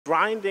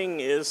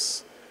Grinding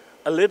is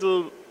a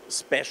little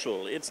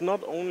special. It's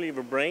not only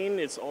the brain,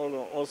 it's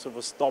also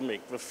the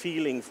stomach, the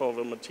feeling for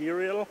the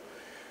material.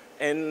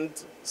 And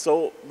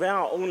so there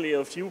are only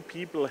a few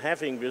people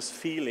having this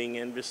feeling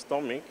and this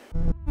stomach.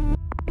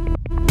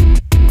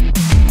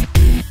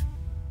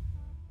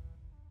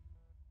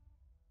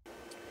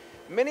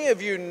 Many of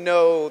you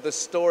know the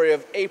story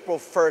of April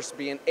 1st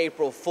being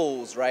April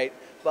Fool's, right?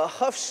 But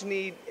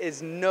Hufschmied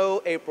is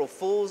no April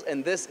Fool's,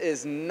 and this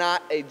is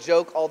not a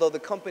joke, although the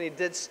company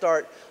did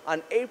start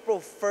on April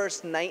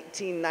 1st,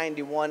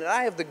 1991. And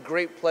I have the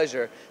great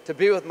pleasure to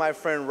be with my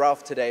friend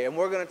Ralph today, and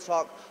we're going to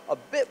talk a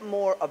bit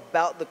more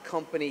about the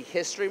company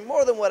history,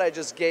 more than what I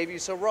just gave you.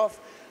 So Ralph,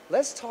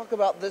 let's talk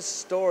about this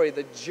story,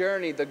 the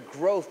journey, the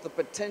growth, the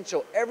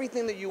potential,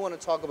 everything that you want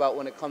to talk about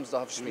when it comes to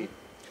Hufschmied.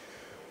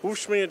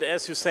 Hufschmied,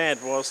 as you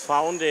said, was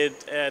founded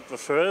at the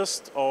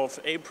 1st of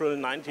April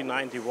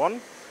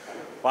 1991,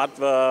 but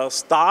the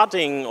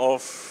starting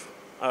of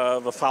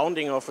the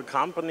founding of the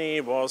company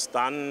was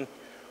done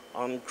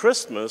on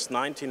Christmas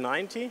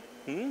 1990.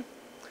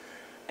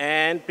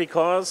 And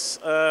because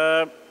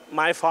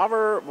my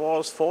father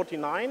was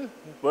 49,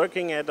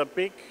 working at a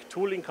big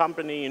tooling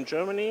company in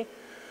Germany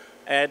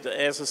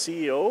as a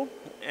CEO,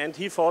 and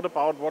he thought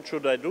about what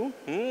should I do.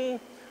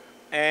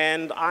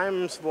 And I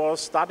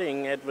was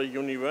studying at the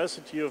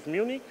University of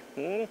Munich,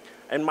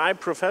 and my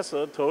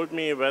professor told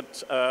me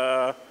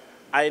that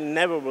I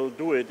never will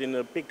do it in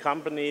a big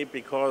company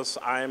because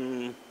I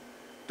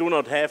do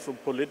not have a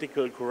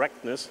political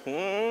correctness.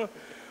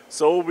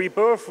 So we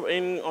both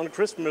on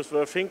Christmas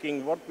were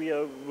thinking what we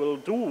will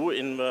do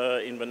in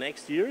the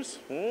next years.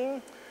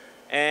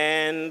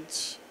 And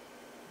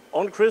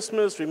on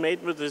Christmas, we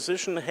made the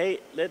decision, hey,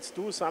 let's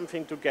do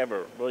something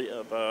together.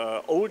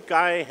 The old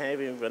guy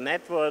having the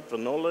network, the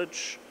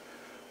knowledge,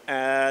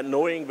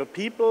 knowing the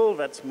people,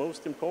 that's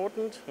most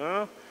important.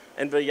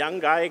 And the young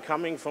guy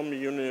coming from the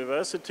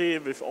university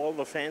with all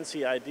the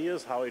fancy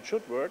ideas how it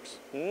should work.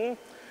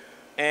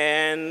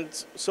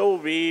 And so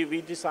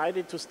we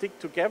decided to stick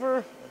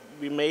together.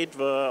 We made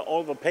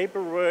all the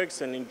paperwork,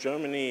 and in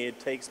Germany it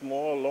takes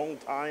more, long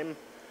time.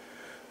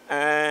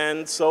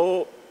 And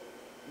so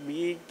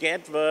we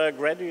get the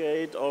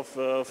graduate of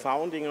the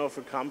founding of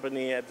the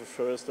company at the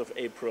 1st of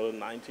April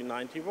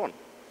 1991.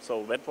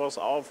 So that was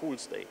our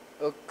Fool's Day.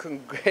 Well,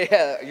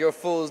 yeah, your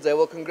Fool's Day.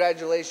 Well,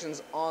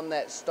 congratulations on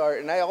that start.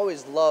 And I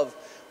always love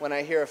when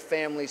I hear a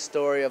family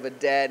story of a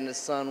dad and a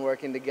son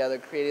working together,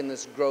 creating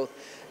this growth.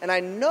 And I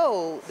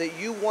know that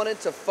you wanted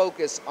to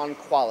focus on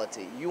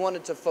quality. You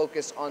wanted to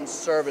focus on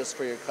service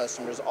for your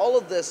customers. All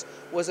of this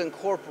was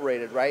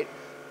incorporated, right?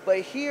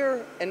 But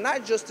here, and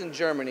not just in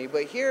Germany,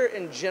 but here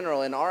in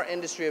general, in our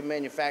industry of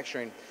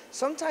manufacturing,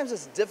 sometimes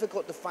it's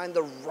difficult to find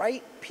the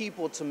right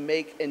people to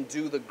make and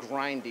do the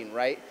grinding,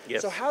 right?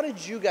 Yes. So how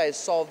did you guys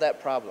solve that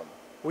problem?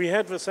 We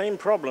had the same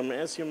problem,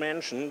 as you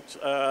mentioned.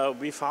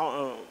 We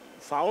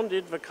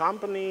founded the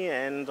company,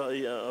 and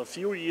a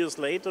few years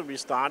later we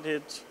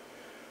started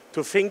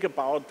to think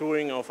about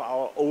doing of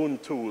our own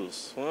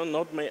tools.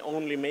 Not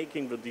only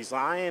making the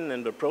design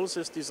and the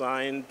process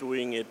design,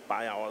 doing it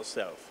by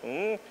ourselves.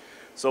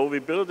 So we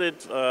built it,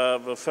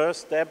 the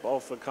first step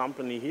of the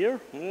company here,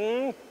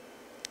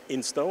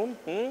 in stone,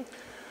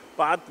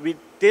 but we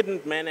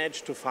didn't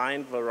manage to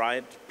find the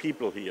right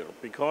people here,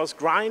 because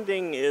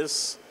grinding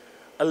is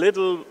a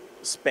little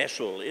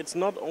special. It's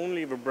not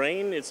only the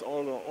brain, it's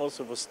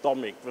also the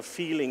stomach, the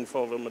feeling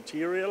for the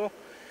material.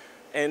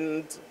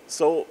 And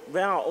so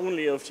there are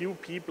only a few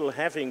people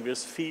having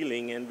this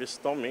feeling and this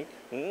stomach.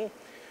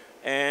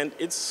 And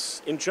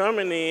it's in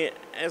Germany,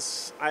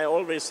 as I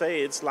always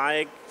say, it's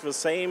like the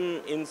same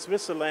in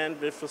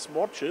Switzerland with the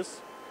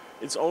swatches.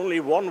 It's only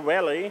one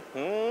valley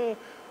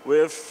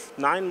with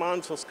 9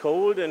 months of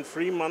cold and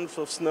 3 months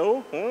of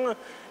snow.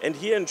 And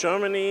here in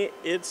Germany,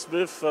 it's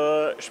with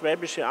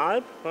Schwäbische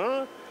Alb.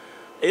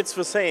 It's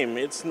the same.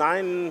 It's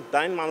 9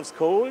 months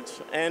cold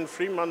and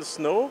 3 months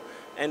snow.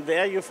 And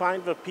there you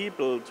find the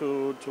people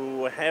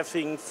to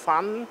having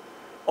fun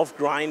of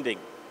grinding.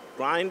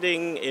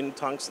 Grinding in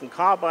tungsten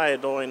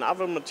carbide or in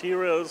other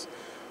materials.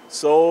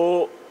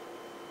 So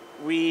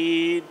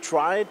we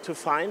tried to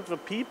find the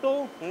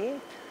people,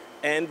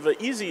 and the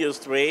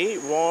easiest way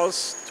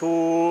was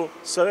to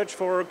search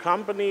for a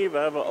company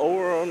where the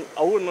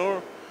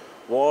owner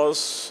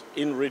was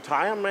in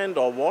retirement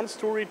or wants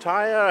to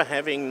retire,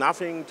 having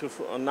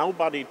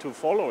nobody to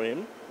follow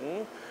him.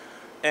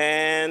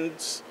 And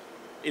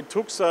it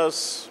took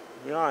us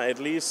at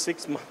least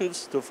 6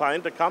 months to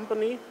find a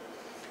company.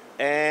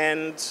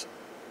 And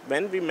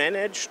when we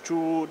managed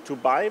to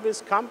buy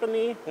this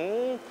company,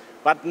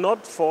 but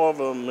not for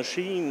the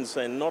machines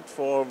and not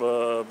for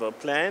the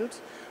plant,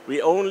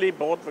 we only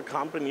bought the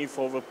company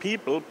for the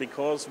people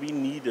because we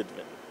needed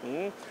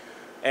them.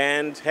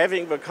 And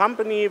having the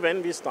company,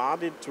 when we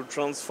started to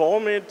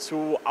transform it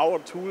to our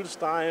tool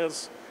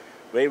styles,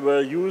 we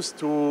were used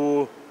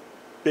to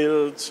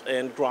build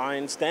and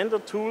grind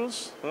standard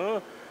tools.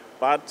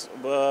 But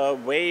the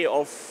way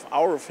of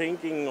our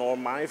thinking or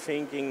my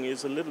thinking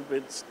is a little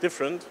bit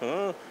different.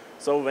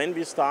 So when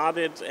we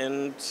started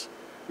and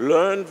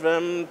learned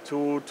them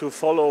to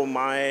follow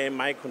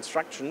my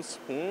constructions.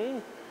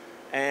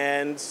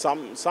 And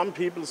some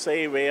people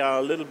say they are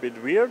a little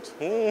bit weird.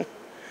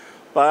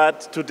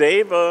 But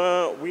today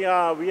we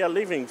are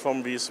living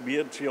from these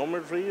weird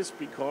geometries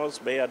because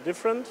they are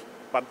different,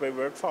 but they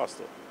work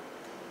faster.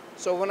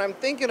 So when I'm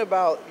thinking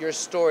about your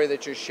story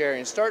that you're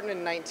sharing, starting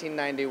in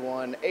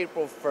 1991,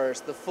 April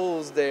 1st, the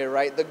Fool's Day,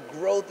 right? The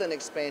growth and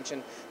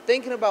expansion,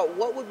 thinking about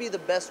what would be the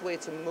best way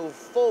to move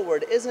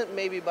forward isn't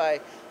maybe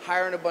by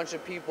hiring a bunch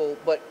of people,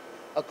 but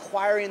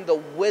acquiring the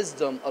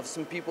wisdom of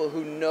some people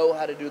who know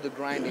how to do the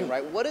grinding,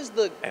 right?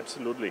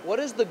 Absolutely. What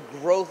has the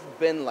growth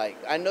been like?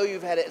 I know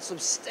you've had a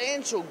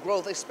substantial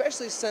growth,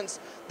 especially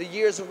since the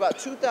years of about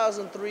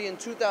 2003 and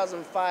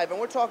 2005, and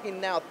we're talking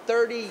now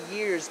 30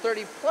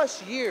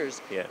 plus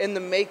years in the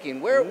making.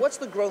 What's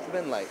the growth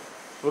been like?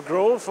 The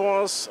growth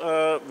was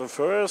the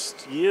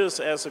first years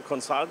as a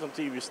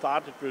consultancy. We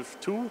started with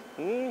two,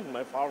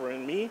 my father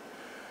and me,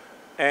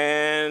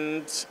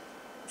 and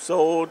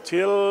so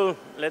till,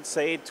 let's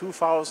say,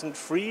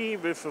 2003,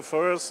 with the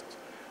first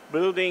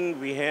building,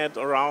 we had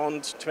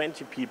around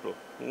 20 people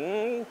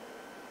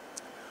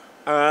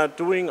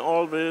doing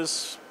all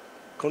this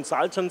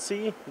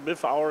consultancy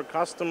with our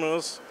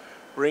customers,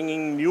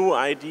 bringing new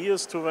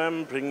ideas to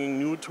them, bringing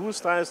new tool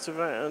styles to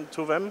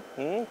them.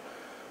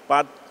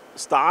 But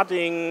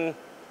starting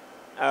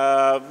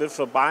with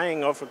the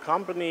buying of a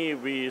company,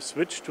 we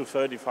switched to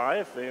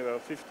 35. There were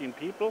 15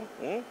 people.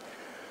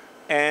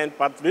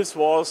 But this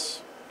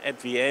was at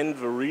the end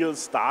the real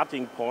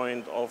starting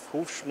point of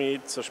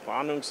Hufschmied,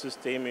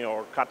 Zerspannungssysteme,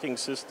 or cutting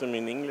system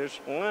in English.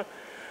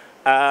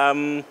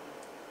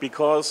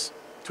 Because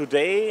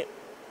today,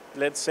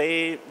 let's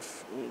say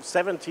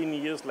 17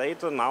 years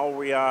later, now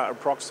we are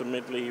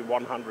approximately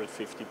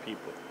 150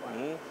 people.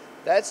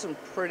 That's some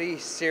pretty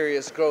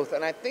serious growth,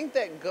 and I think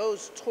that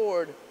goes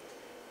toward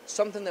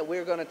something that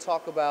we're going to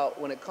talk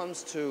about when it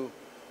comes to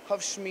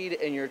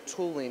Hufschmied and your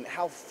tooling,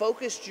 how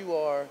focused you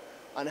are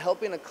on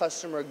helping a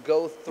customer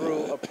go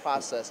through a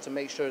process to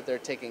make sure that they're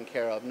taken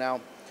care of.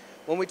 Now,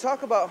 when we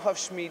talk about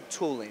Hufschmied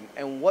tooling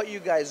and what you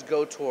guys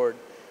go toward,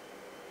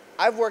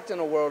 I've worked in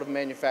a world of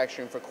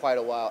manufacturing for quite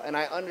a while, and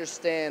I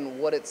understand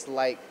what it's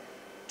like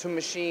to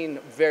machine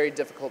very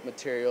difficult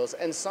materials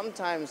and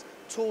sometimes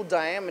tool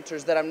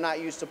diameters that I'm not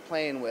used to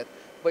playing with.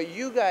 But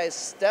you guys,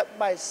 step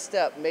by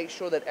step, make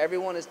sure that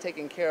everyone is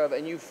taken care of,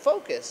 and you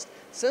focused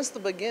since the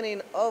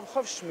beginning of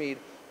Hufschmied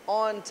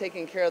on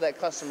taking care of that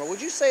customer.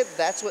 Would you say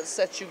that's what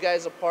sets you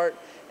guys apart?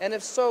 And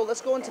if so,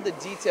 let's go into the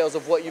details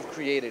of what you've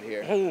created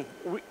here.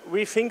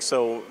 We think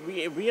so.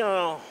 We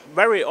are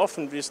very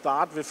often, we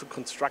start with a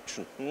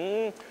construction.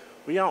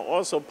 We are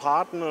also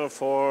partner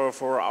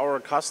for our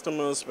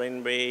customers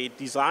when they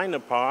design a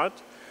part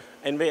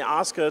and they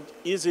ask us,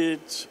 is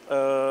it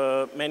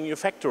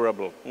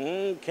manufacturable?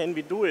 Can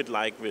we do it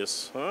like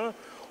this?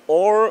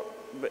 Or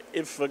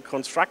if the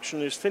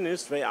construction is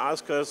finished, they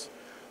ask us,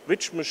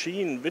 which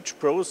machine, which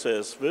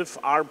process with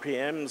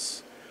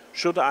RPMs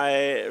should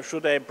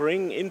I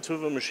bring into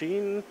the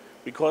machine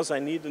because I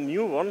need a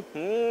new one?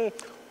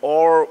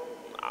 Or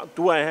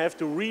do I have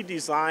to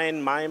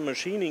redesign my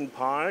machining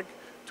park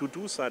to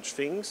do such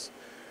things?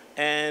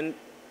 And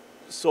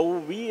so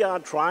we are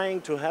trying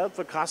to help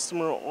the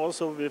customer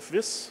also with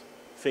these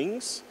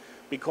things,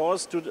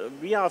 because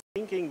we are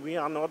thinking we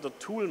are not a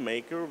tool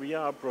maker, we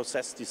are a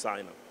process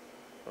designer.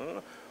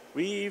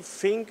 We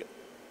think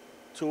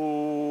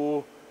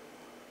to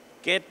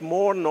get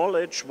more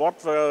knowledge what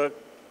the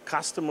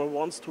customer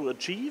wants to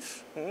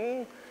achieve.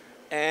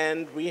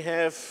 And we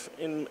have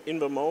in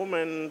the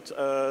moment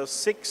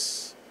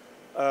 6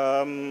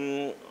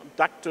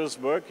 doctors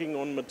working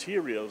on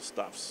material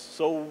stuffs.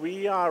 So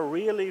we are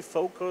really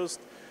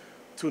focused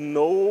to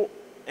know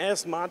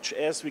as much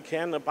as we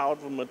can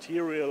about the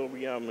material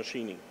we are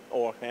machining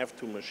or have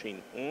to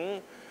machine.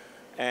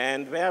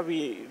 And where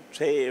we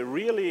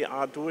really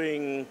are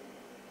doing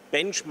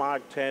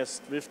benchmark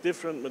tests with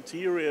different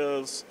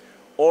materials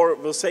or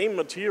the same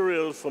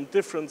material from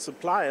different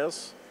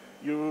suppliers,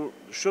 you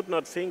should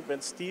not think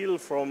that steel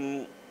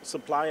from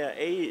supplier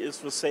A is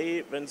the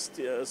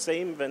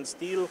same when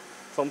steel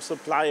from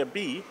supplier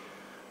B.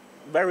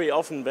 Very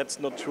often that's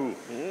not true.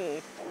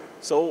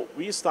 So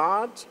we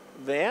start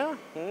there,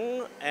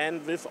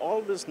 and with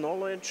all this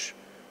knowledge,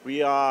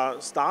 we are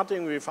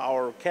starting with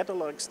our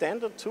catalog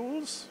standard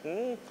tools.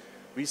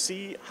 We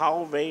see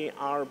how they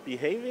are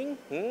behaving,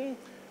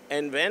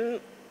 and then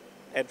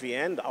at the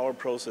end our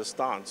process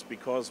starts,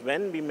 because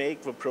when we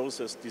make the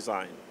process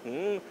design,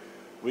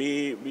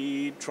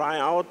 we try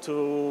out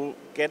to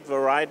get the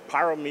right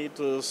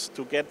parameters,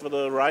 to get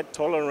the right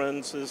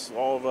tolerances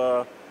or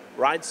the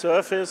right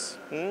surface.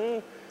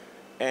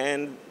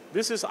 And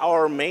this is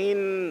our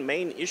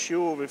main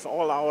issue with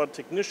all our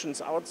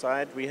technicians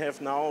outside. We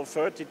have now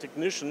 30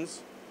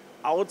 technicians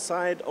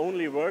outside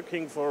only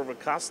working for the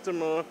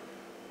customer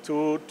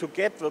to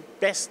get the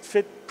best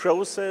fit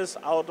process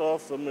out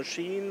of the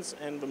machines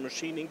and the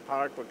machining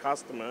part the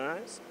customer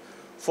has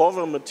for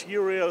the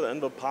material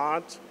and the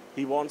part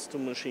he wants to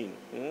machine.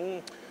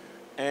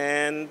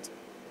 And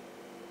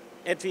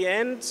at the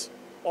end,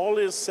 all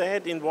is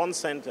said in one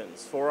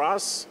sentence. For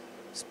us,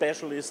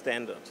 special is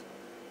standard.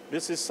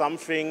 This is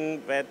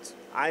something that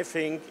I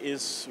think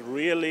is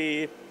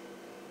really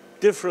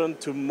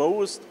different to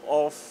most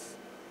of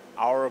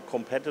our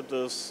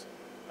competitors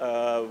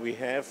we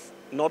have,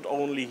 not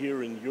only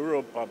here in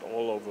Europe, but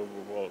all over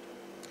the world.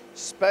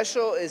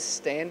 Special is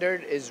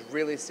standard is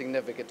really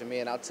significant to me,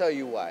 and I'll tell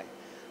you why.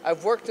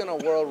 I've worked in a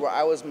world where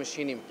I was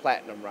machining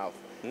platinum, Ralph,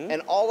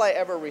 and all I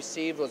ever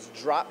received was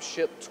drop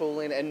ship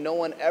tooling, and no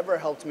one ever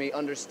helped me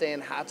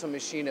understand how to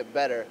machine it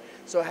better.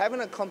 So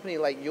having a company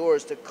like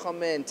yours to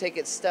come in, take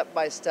it step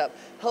by step,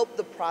 help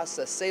the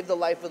process, save the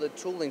life of the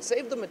tooling,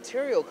 save the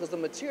material, because the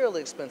material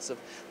is expensive,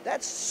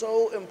 that's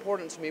so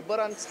important to me. But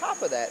on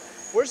top of that,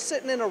 we're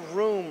sitting in a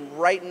room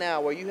right now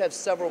where you have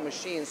several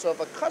machines, so if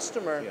a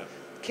customer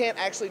can't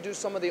actually do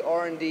some of the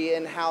R&D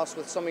in-house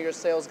with some of your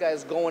sales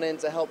guys going in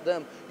to help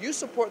them, you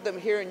support them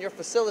here in your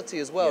facility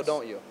as well,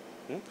 don't you?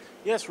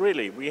 Yes,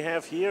 really. We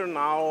have here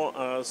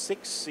now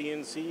 6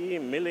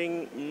 CNC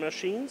milling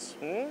machines.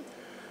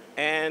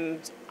 And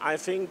I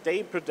think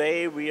day per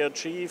day we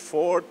achieve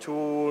 4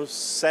 to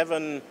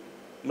 7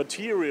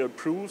 material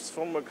proofs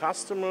from a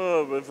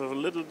customer with a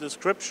little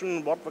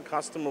description what the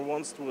customer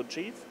wants to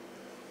achieve.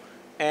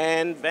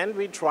 And then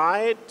we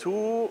try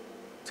to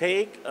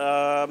take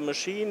a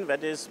machine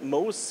that is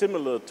most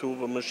similar to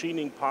the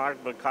machining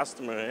part the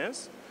customer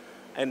has,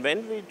 and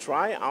then we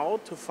try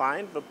out to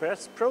find the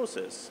best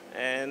process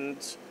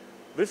and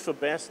with the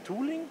best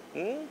tooling.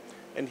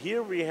 And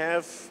here we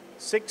have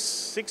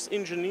six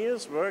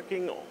engineers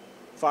working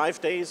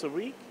 5 days a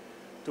week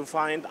to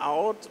find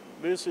out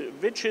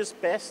which is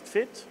best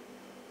fit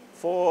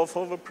for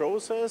the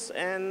process,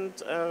 and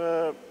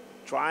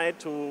try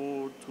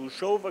to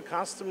show the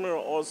customer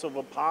also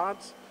the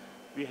parts.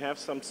 We have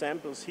some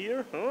samples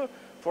here.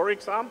 For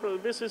example,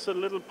 this is a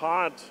little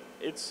part.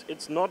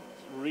 It's not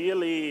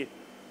really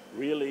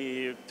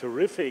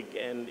terrific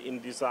and in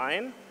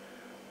design,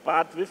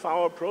 but with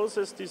our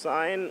process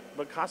design,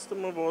 the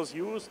customer was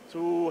used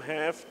to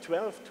have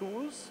 12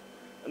 tools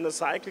and a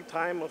cycle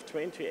time of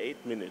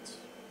 28 minutes.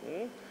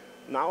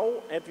 Now,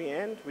 at the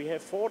end, we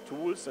have 4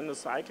 tools and a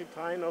cycle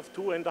time of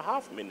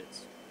 2.5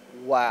 minutes.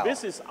 Wow.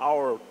 This is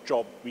our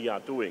job we are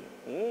doing.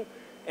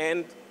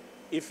 And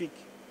if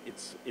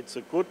it's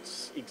a good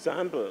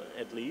example,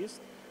 at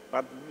least,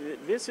 but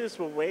this is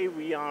the way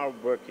we are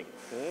working.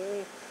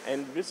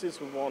 And this is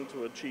what we want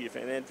to achieve.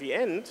 And at the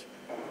end,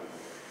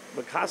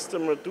 the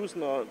customer does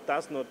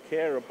not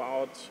care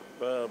about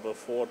the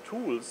 4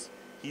 tools.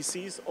 He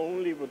sees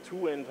only the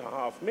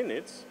 2.5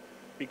 minutes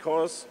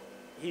because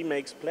he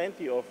makes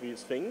plenty of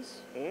these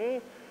things.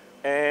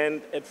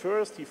 And at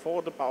first he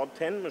thought about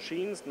 10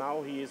 machines,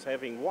 now he is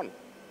having 1.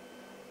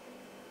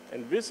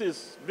 And this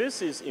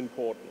is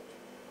important.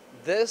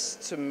 This,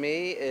 to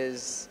me,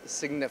 is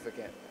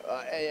significant.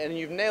 And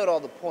you've nailed all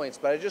the points,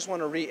 but I just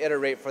want to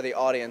reiterate for the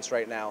audience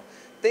right now.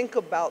 Think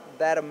about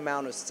that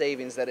amount of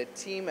savings that a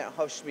team at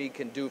Hufschmied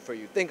can do for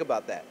you. Think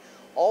about that.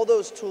 All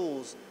those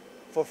tools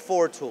for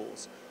 4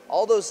 tools.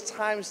 All those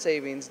time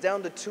savings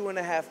down to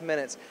 2.5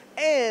 minutes.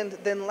 And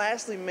then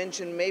lastly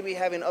mention maybe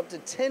having up to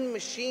 10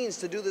 machines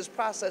to do this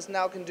process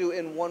now can do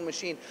in 1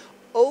 machine.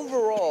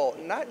 Overall,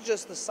 not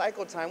just the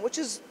cycle time, which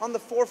is on the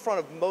forefront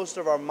of most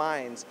of our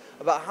minds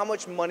about how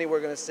much money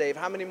we're going to save,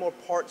 how many more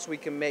parts we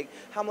can make,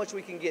 how much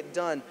we can get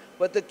done,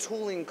 but the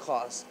tooling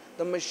costs,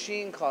 the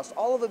machine costs,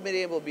 all of it being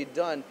able to be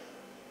done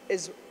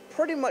is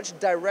pretty much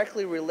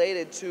directly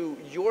related to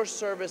your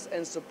service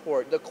and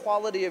support, the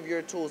quality of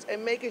your tools,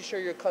 and making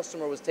sure your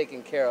customer was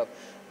taken care of.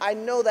 I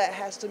know that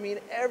has to mean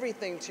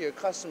everything to your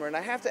customer, and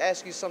I have to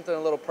ask you something a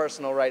little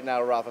personal right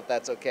now, Ralph, if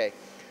that's okay.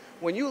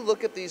 When you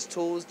look at these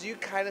tools, do you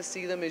kind of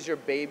see them as your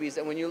babies?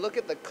 And when you look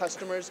at the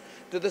customers,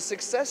 do the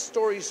success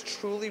stories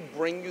truly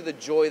bring you the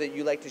joy that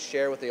you like to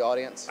share with the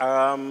audience?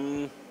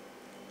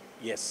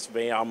 Yes,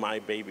 they are my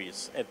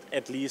babies,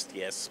 at least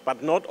yes.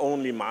 But not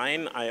only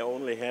mine, I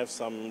only have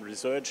some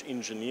research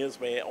engineers,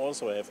 they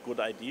also have good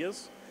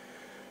ideas.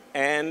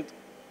 And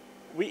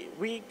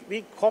we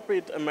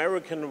copied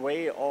American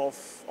way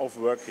of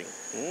working.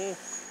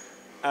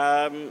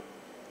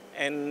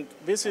 And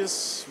this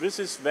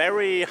is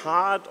very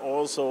hard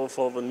also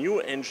for the new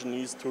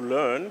engineers to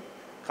learn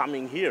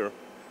coming here.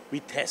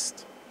 We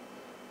test.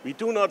 We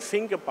do not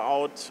think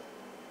about,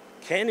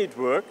 can it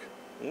work?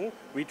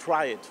 We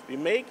try it. We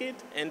make it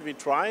and we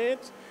try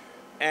it.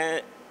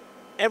 And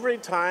every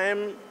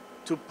time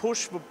to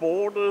push the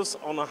borders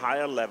on a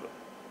higher level.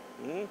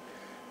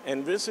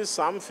 And this is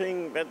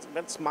something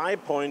that's my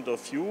point of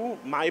view,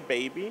 my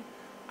baby.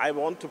 I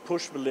want to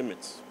push the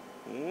limits.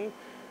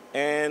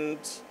 And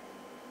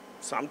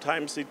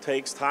sometimes it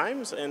takes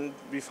time and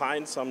we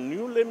find some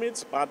new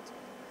limits, but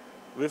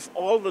with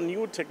all the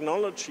new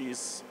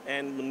technologies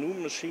and the new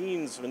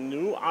machines, the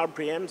new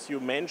RPMs,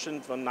 you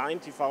mentioned the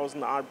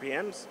 90,000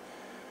 RPMs.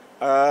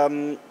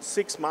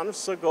 6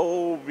 months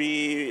ago,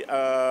 we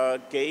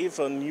gave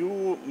a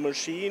new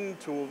machine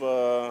to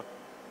the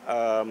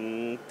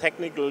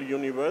Technical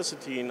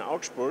University in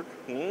Augsburg,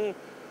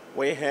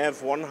 we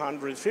have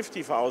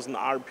 150,000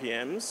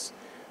 RPMs,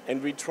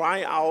 and we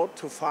try out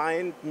to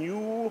find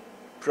new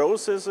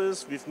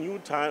processes with new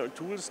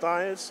tool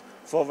styles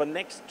for the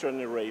next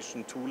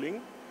generation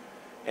tooling.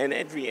 And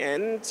at the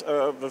end,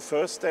 the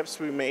first steps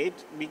we made,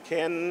 we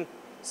can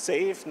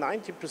save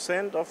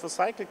 90% of the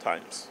cycle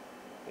times.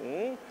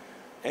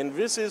 And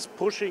this is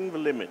pushing the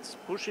limits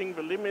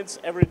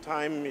every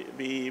time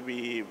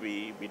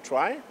we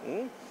try.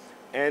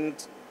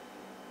 And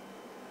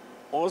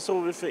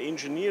also with the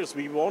engineers,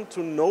 we want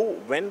to know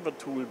when the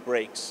tool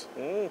breaks.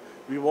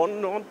 We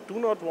do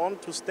not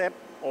want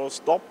to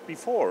stop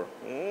before.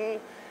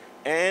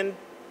 And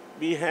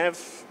we have,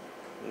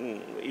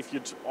 if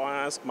you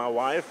ask my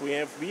wife, we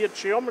have weird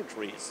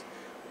geometries.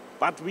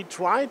 But we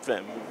tried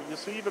them. You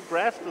see the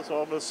grafters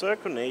or the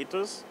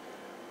circunators.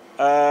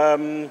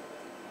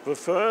 The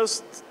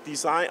first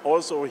design,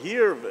 also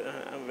here,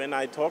 when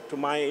I talk to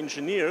my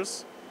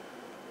engineers,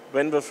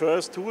 when the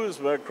first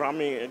tools were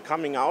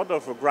coming out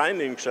of a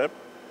grinding shop,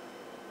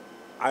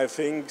 I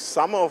think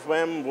some of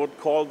them would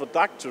call the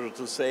doctor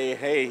to say,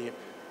 hey,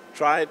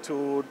 try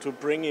to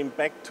bring him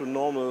back to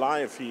normal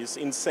life. He's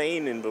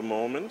insane in the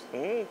moment.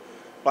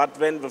 But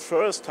when the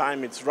first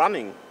time it's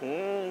running,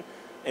 and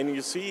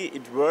you see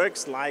it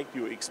works like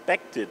you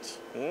expected,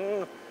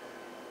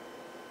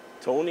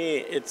 Tony,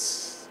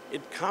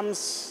 it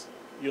comes,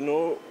 you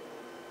know,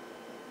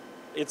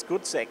 it's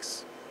good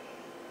sex,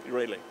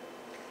 really.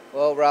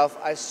 Well, Ralph,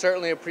 I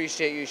certainly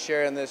appreciate you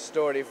sharing this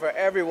story. For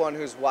everyone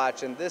who's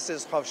watching, this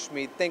is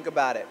Hufschmied. Think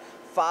about it.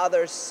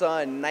 Father,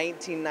 son,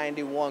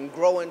 1991,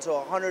 grow into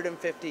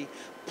 150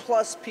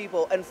 plus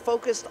people and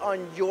focused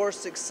on your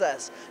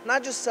success.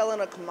 Not just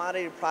selling a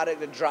commodity product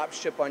to drop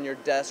ship on your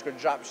desk or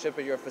drop ship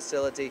at your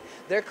facility.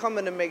 They're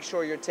coming to make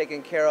sure you're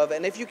taken care of.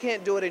 And if you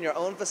can't do it in your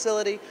own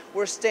facility,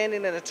 we're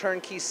standing in a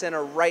turnkey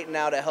center right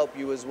now to help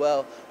you as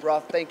well.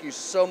 Ralph, thank you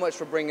so much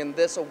for bringing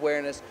this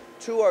awareness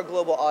to our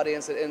global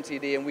audience at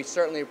MTD, and we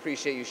certainly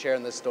appreciate you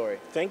sharing this story.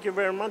 Thank you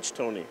very much,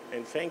 Tony,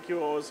 and thank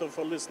you also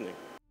for listening.